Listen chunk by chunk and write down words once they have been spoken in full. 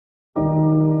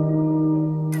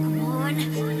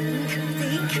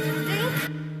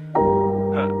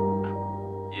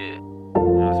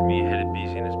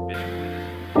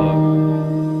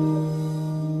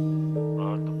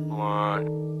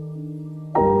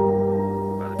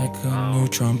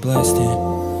Neutron blasting.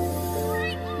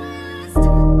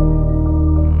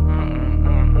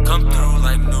 Come through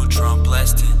like Neutron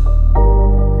blasting.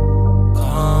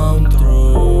 Come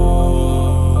through.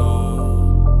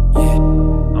 Yeah.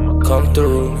 I'ma come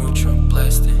through. Neutron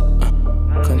blasting.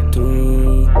 Come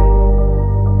through.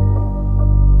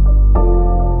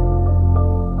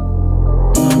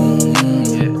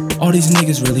 All these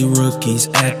niggas really rookies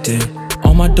acting.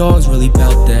 All my dogs really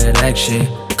bout that action.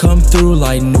 Come through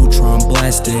like Neutron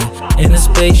blasting. In a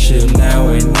spaceship now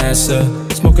in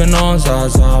NASA. Smoking on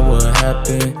Zaza, what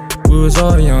happened? We was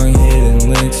all young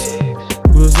hitting licks.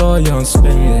 We was all young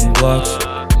spinning blocks.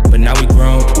 But now we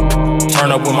grown. Turn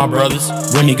up with my brothers.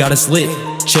 Remy got us lit.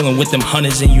 Chillin' with them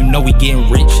hunters and you know we getting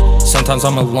rich. Sometimes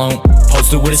I'm alone,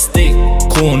 posted with a stick.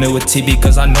 Coolin' it with TB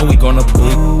cause I know we gonna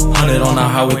blick. 100 on the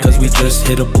highway cause we just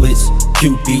hit a blitz.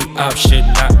 QB op shit,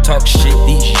 not talk shit.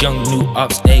 These young new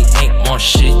ops, they ain't on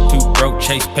shit. Too broke,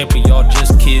 chase paper, y'all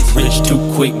just kids. Rich too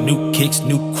quick, new kicks,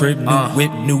 new crib, new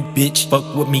whip, new bitch.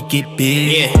 Fuck with me, get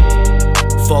big. Yeah.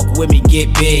 Fuck with me,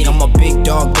 get big. I'm a big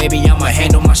dog, baby, I'ma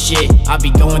handle my shit. I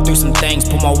be going through some things,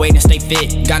 pull my weight and stay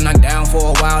fit. Got knocked down for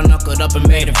a while, knuckled up and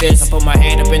made a fist. I put my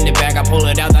hand up in the bag, I pull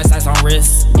it out, that's ice on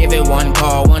wrist. Give it one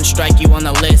call, one strike, you on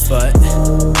the list. But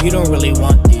you don't really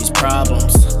want these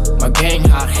problems. My gang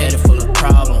hot-headed, full of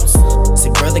problems. See,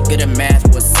 brother good at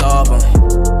math, would solve them.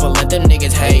 But let them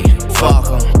niggas hate, fuck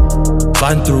them.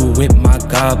 Flying through with my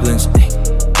goblins.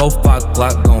 4-5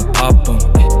 Glock gon' pop him.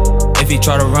 If he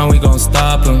try to run, we gon'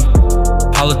 stop him.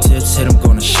 Politics hit him,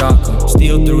 gonna shock him.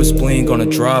 Steal through his spleen, gonna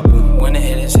drop him. When it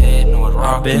hit his head, know it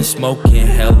rock. Been smoking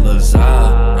hella za.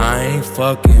 I ain't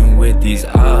fucking with these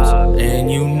ops.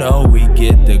 And you know we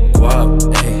get the guap.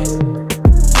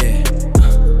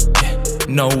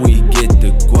 Know we get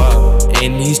the guap.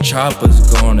 And these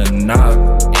choppers gonna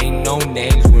knock. Ain't no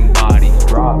names when bodies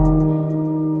drop.